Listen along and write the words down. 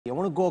I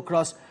want to go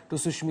across to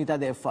Sushmita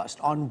there first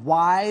on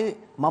why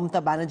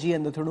Mamata Banerjee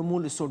and the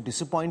Trinamool is so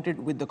disappointed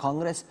with the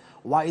Congress.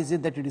 Why is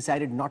it that you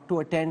decided not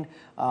to attend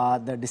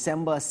the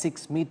December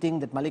 6th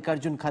meeting that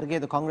Mallikarjun Kharge,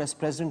 the Congress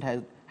president,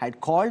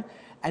 had called?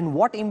 And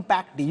what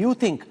impact do you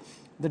think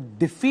the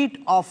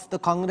defeat of the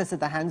Congress at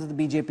the hands of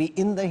the BJP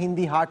in the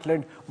Hindi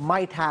heartland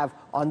might have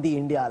on the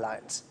India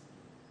alliance?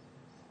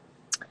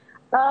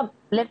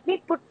 Let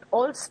me put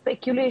all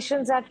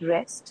speculations at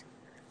rest.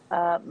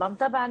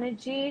 Mamata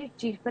Banerjee,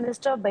 Chief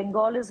Minister of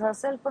Bengal, is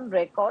herself on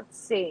record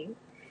saying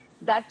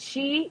that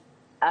she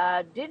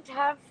didn't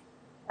have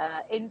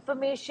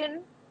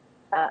information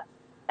at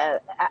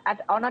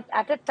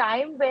a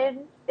time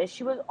when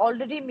she was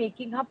already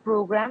making her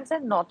programs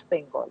in North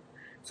Bengal.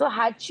 So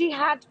had she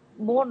had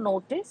more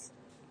notice,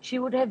 she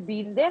would have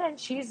been there, and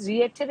she's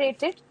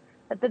reiterated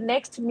that the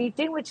next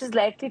meeting, which is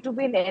likely to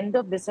be in the end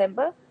of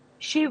December,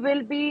 she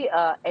will be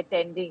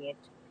attending it.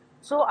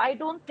 So I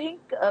don't think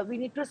we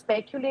need to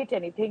speculate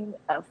anything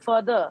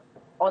further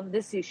on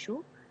this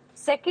issue.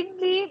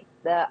 Secondly,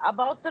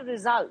 about the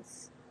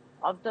results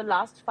of the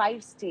last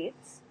 5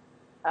 states,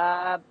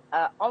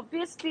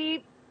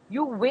 obviously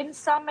you win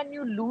some and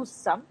you lose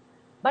some.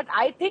 But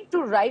I think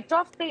to write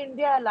off the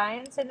India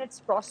alliance and its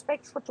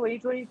prospects for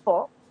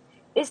 2024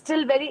 is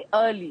still very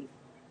early.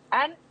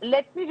 And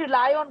let me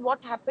rely on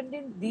what happened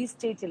in these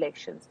state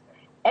elections.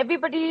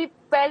 Everybody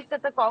felt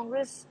that the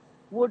Congress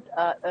would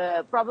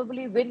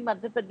probably win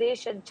Madhya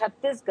Pradesh and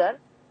Chhattisgarh,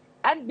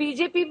 and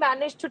BJP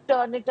managed to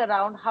turn it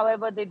around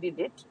however they did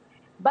it.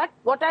 But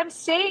what I'm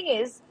saying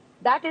is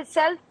that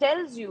itself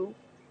tells you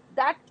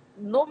that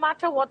no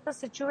matter what the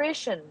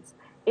situations,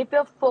 if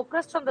you're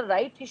focused on the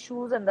right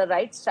issues and the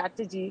right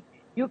strategy,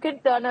 you can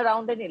turn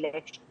around an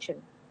election.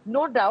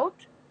 No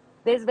doubt,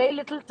 there's very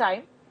little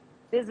time.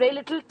 There's very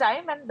little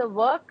time, and the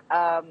work,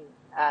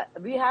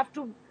 we have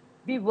to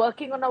be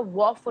working on a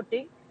war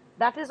footing.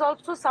 That is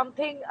also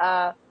something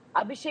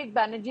Abhishek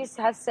Banerjee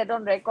has said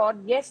on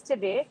record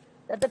yesterday,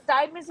 that the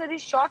time is very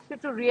short. You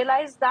have to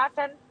realize that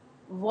and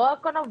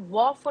work on a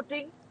war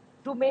footing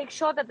to make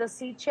sure that the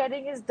seat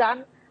sharing is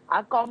done,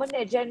 our common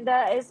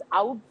agenda is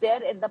out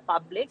there in the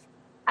public,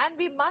 and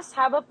we must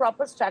have a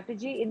proper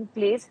strategy in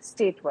place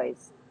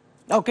state-wise.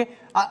 Okay.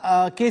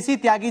 KC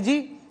Tyagi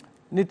ji,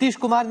 Nitish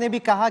Kumar ने भी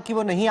कहा कि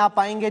वो नहीं आ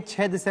पाएंगे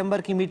 6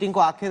 दिसंबर की meeting को,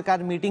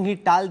 आखिरकार मीटिंग ही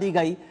टाल दी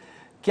गई।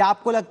 क्या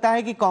आपको लगता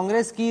है कि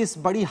कांग्रेस की इस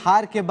बड़ी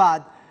हार के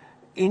बाद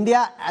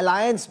इंडिया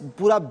अलायंस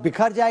पूरा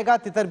बिखर जाएगा,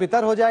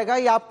 तितर-बितर हो जाएगा,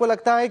 या आपको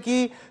लगता है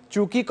कि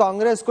चूंकि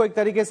कांग्रेस को एक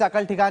तरीके से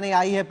अकल ठिकाने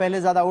आई है,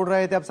 पहले ज्यादा उड़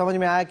रहे थे, अब समझ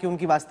में आया कि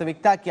उनकी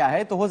वास्तविकता क्या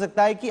है, तो हो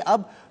सकता है कि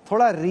अब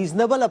थोड़ा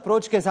रीजनेबल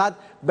अप्रोच के साथ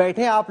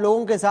बैठे आप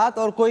लोगों के साथ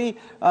और कोई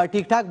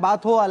ठीक ठाक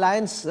बात हो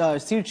अलायंस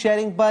सीट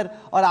शेयरिंग पर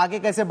और आगे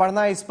कैसे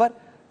बढ़ना है इस पर?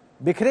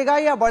 बिखरेगा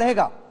या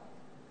बढ़ेगा?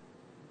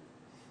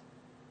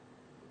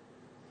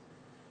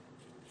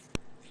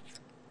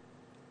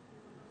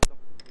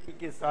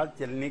 के साथ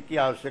चलने की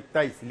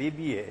आवश्यकता इसलिए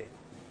भी है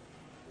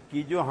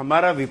कि जो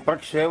हमारा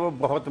विपक्ष है वो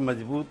बहुत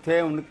मजबूत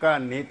है। उनका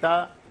नेता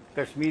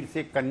कश्मीर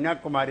से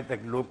कन्याकुमारी तक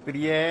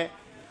लोकप्रिय है।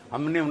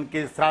 हमने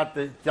उनके साथ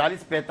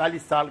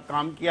 40-45 साल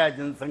काम किया है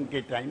जनसंघ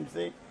के टाइम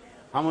से।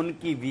 हम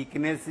उनकी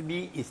वीकनेस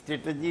भी,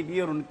 स्ट्रेटजी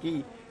भी और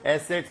उनकी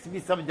एसेट्स भी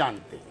सब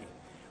जानते हैं।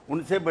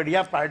 उनसे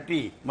बढ़िया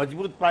पार्टी,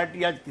 मजबूत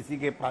पार्टी आज किसी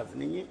के पास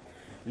नहीं है।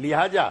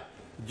 लिहाजा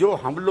जो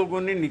हम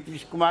लोगों ने,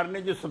 नीतीश कुमार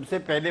ने जो सबसे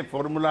पहले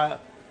फॉर्मूला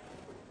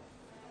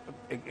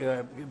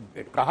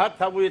कहा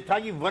था वो ये था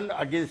कि 1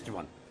 अगेंस्ट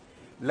 1।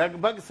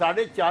 लगभग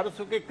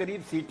 450 के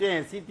करीब सीटें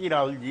ऐसी थी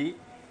राहुल जी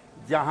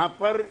जहां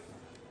पर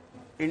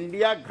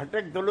इंडिया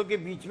घटक दलों के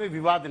बीच में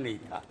विवाद नहीं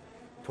था।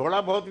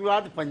 थोड़ा बहुत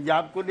विवाद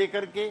पंजाब को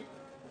लेकर के,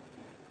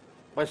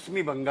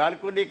 पश्चिमी बंगाल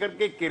को लेकर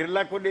के,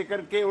 केरला को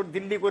लेकर के और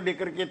दिल्ली को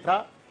लेकर के था।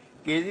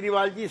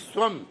 केजरीवाल जी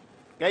स्वयं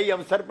कई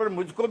अवसर पर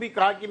मुझको भी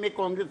कहा कि मैं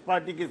कांग्रेस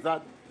पार्टी के साथ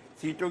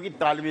सीटों की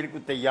तालमेल को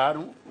तैयार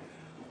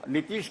हूं।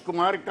 नीतीश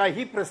कुमार का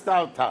ही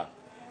प्रस्ताव था,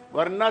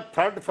 वरना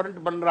थर्ड फ्रंट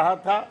बन रहा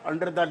था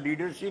under the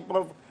leadership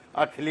of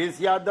Akhilesh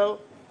Yadav,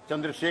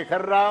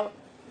 Chandrashekhar Rao,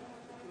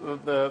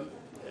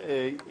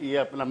 ये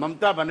अपना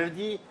ममता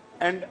बनर्जी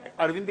एंड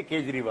अरविंद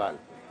केजरीवाल।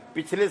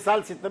 पिछले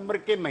साल सितंबर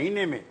के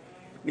महीने में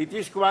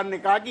नीतीश कुमार ने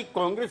कहा कि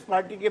कांग्रेस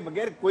पार्टी के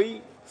बगैर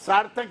कोई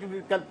सार्थक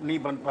विकल्प नहीं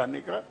बन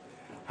पाने का।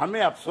 हमें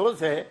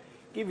अफसोस है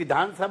कि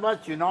विधानसभा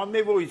चुनाव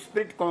में वो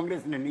स्पिरिट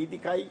कांग्रेस ने नहीं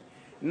दिखाई,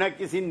 न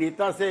किसी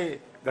नेता से,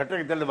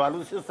 घटक दल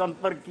वालों से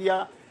संपर्क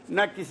किया,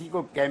 न किसी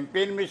को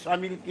कैंपेन में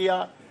शामिल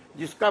किया,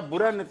 जिसका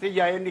बुरा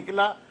नतीजा यह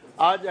निकला।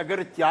 आज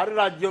अगर 4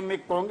 राज्यों में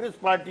कांग्रेस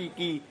पार्टी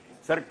की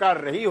सरकार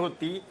रही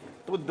होती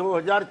तो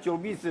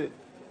 2024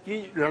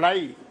 की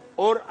लड़ाई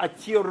और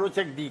अच्छी और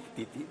रोचक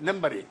दिखती थी।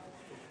 नंबर 1।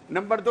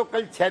 नंबर 2,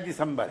 कल 6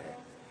 दिसंबर है,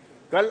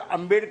 कल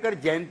अंबेडकर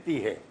जयंती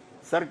है।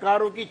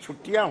 सरकारों की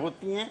छुट्टियां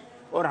होती हैं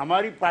और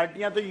हमारी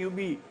पार्टियां तो यूं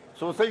भी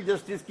सोशल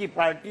जस्टिस की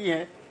पार्टी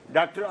हैं।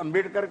 डॉक्टर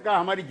अंबेडकर का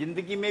हमारी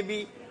जिंदगी में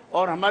भी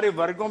और हमारे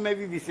वर्गों में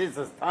भी विशेष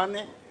स्थान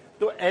है।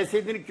 तो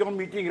ऐसे दिन क्यों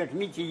मीटिंग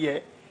रखनी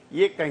चाहिए?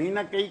 ये कहीं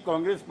ना कहीं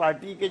कांग्रेस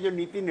पार्टी के जो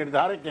नीति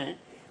निर्धारक हैं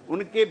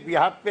उनके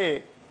बिहाफ पे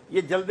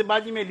ये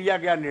जल्दबाजी में लिया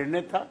गया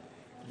निर्णय था।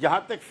 जहां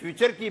तक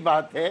फ्यूचर की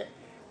बात है,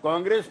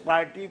 कांग्रेस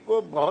पार्टी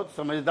को बहुत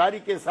समझदारी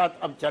के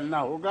साथ अब चलना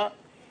होगा।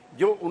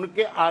 जो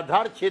उनके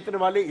आधार क्षेत्र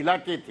वाले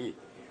इलाके थे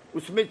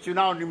उसमें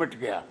चुनाव निमट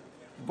गया,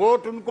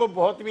 वोट उनको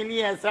बहुत मिली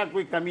है, ऐसा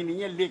कोई कमी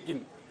नहीं है।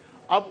 लेकिन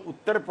अब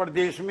उत्तर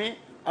प्रदेश में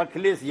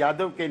अखिलेश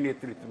यादव के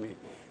नेतृत्व में,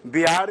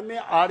 बिहार में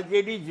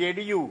आरजेडी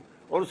जेडीयू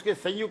और उसके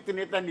संयुक्त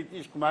नेता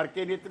नीतीश कुमार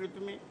के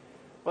नेतृत्व में,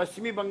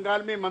 पश्चिमी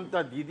बंगाल में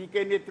ममता दीदी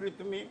के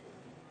नेतृत्व में,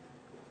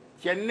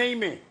 चेन्नई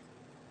में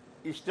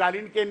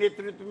स्टालिन के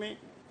नेतृत्व में,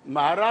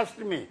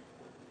 महाराष्ट्र में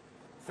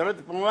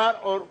शरद पवार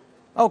और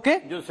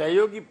जो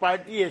सहयोगी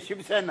पार्टी है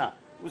शिवसेना,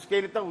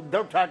 उसके नेता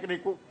उद्धव ठाकरे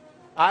को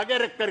आगे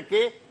रख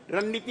करके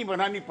रणनीति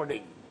बनानी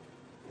पड़ेगी।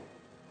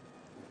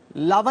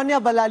 Lavanya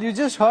Balal, you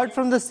just heard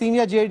from the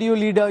senior JDU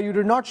leader. You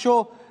did not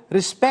show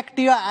respect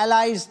to your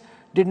allies,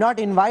 did not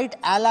invite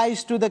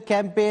allies to the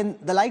campaign.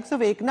 The likes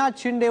of Eknath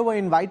Shinde were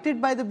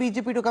invited by the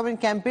BJP to come and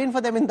campaign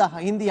for them in the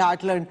Hindi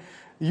heartland.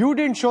 You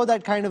didn't show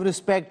that kind of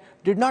respect,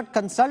 did not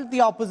consult the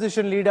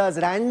opposition leaders,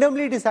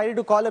 randomly decided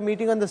to call a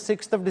meeting on the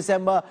 6th of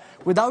December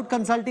without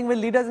consulting with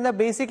leaders, and they're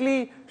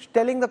basically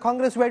telling the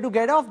Congress where to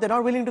get off. They're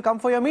not willing to come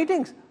for your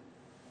meetings.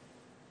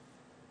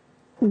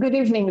 Good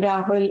evening,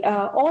 Rahul.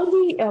 All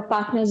the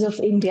partners of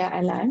India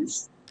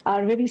Alliance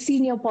are very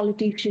senior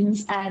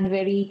politicians and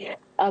very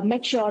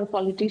mature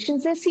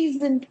politicians. They're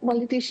seasoned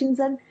politicians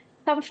and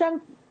come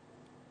from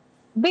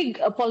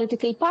big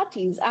political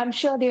parties. I'm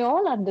sure they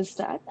all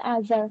understand,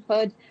 as I've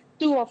heard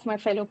two of my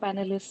fellow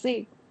panelists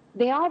say,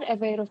 they are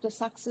aware of the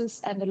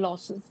success and the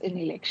losses in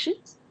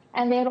elections.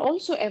 And they're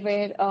also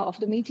aware of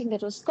the meeting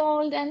that was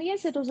called. And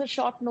yes, it was a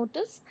short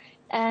notice.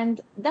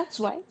 And that's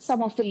why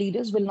some of the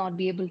leaders will not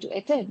be able to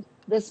attend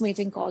this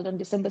meeting called on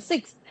December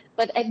 6th.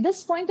 But at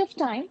this point of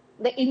time,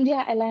 the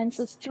India Alliance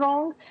is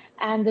strong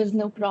and there's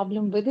no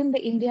problem within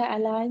the India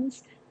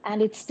Alliance,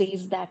 and it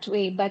stays that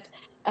way. But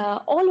there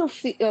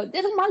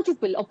are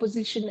multiple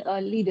opposition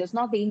leaders,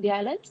 not the India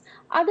Alliance,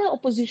 other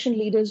opposition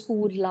leaders who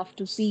would love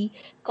to see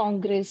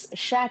Congress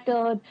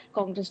shattered,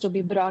 Congress to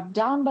be brought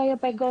down by a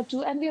peg or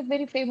two. And we have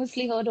very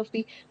famously heard of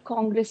the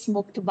Congress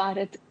Mukt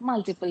Bharat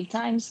multiple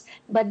times,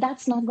 but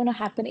that's not going to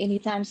happen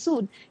anytime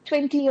soon.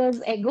 20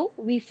 years ago,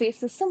 we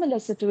faced a similar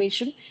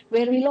situation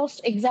where we lost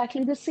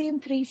exactly the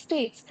same 3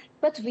 states,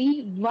 but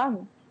we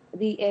won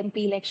the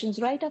MP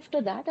elections right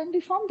after that, and we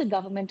formed the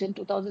government in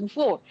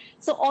 2004.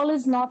 So all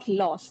is not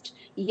lost.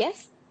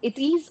 Yes, it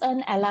is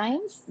an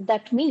alliance.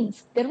 That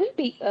means there will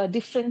be a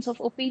difference of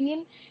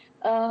opinion.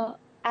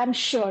 I'm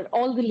sure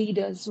all the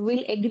leaders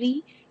will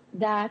agree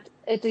that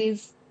it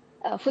is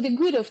for the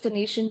good of the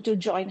nation to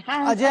join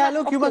hands. Ajay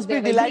Alok, you must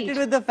be delighted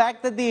with the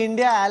fact that the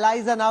India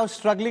allies are now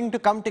struggling to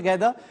come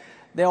together.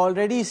 They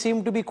already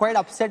seem to be quite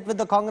upset with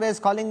the Congress,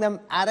 calling them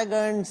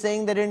arrogant,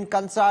 saying they didn't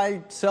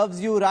consult, serves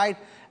you right.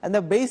 And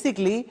they're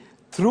basically,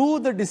 through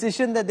the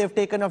decision that they've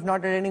taken of not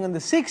attending on the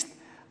 6th,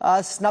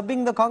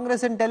 snubbing the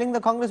Congress and telling the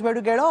Congress where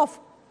to get off.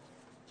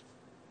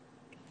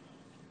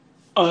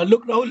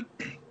 Look, Rahul,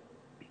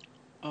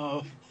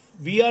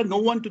 we are no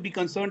one to be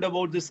concerned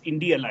about this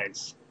India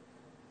alliance.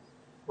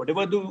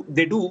 Whatever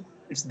they do,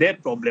 it's their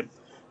problem.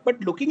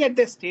 But looking at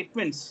their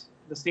statements,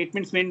 the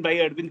statements made by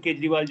Arvind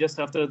Kejriwal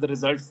just after the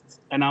results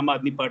and Aam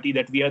Aadmi Party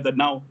that we are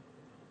now,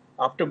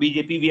 after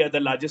BJP, we are the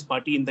largest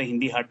party in the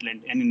Hindi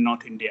heartland and in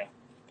North India.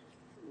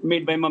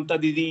 Made by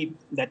Mamata Didi,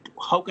 that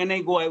how can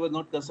I go? I was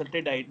not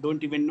consulted. I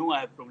don't even know.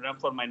 I have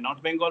programmed for my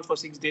North Bengal for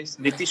 6 days.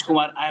 Nitish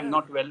Kumar, I am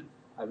not well.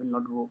 I will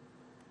not go.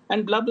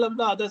 And blah, blah,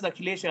 blah, others,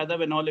 Akhilesh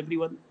Yadav and all,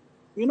 everyone.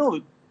 You know,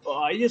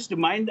 I'm just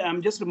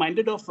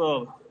reminded of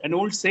an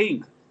old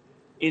saying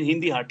in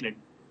Hindi heartland.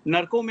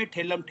 Narko mein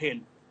thelam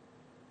thel.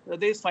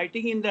 There is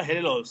fighting in the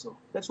hell also.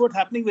 That's what's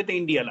happening with the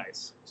India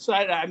alliance. So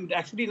I'm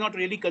actually not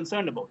really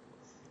concerned about.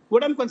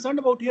 What I'm concerned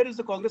about here is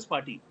the Congress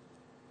party.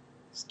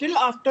 Still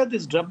after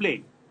this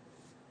doubling,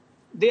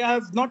 they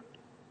have not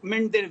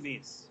mended their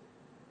ways.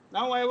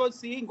 Now I was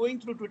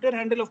going through Twitter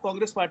handle of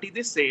Congress party,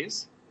 this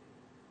says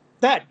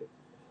that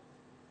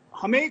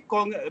हमें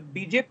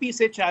BJP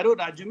से चारों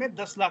राज्यों में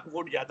 10 lakh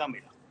vote ज्यादा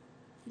मिला.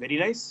 Very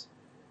nice.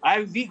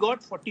 We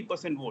got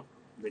 40% vote.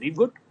 Very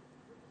good.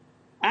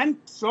 And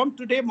from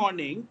today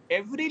morning,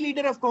 every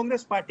leader of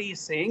Congress party is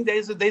saying there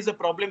is a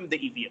problem with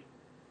the EVM.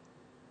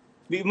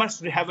 We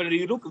must have a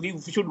relook. We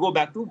should go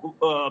back to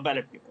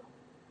ballot paper.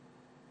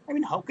 I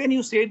mean, how can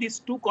you say these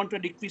two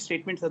contradictory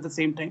statements at the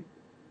same time?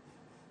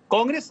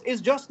 Congress is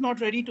just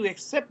not ready to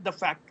accept the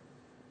fact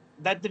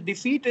that the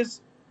defeat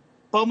is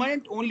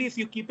permanent only if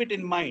you keep it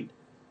in mind.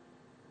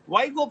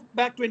 Why go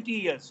back 20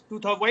 years?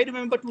 Why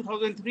remember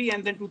 2003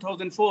 and then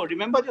 2004?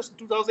 Remember just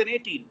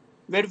 2018,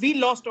 where we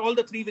lost all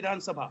the 3 Vidhan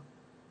Sabha.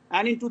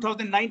 And in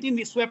 2019,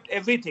 we swept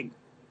everything.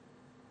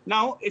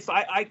 Now, if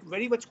I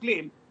very much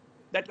claim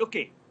that,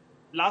 okay,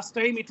 last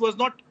time it was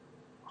not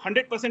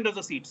 100% of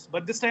the seats,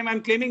 but this time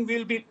I'm claiming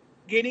we'll be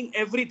gaining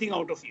everything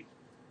out of you.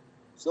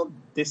 So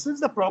this is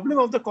the problem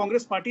of the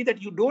Congress party,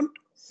 that you don't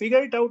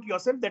figure it out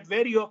yourself, that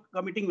where you're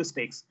committing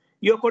mistakes.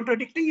 You're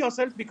contradicting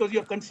yourself because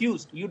you're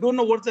confused. You don't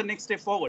know what's the next step forward.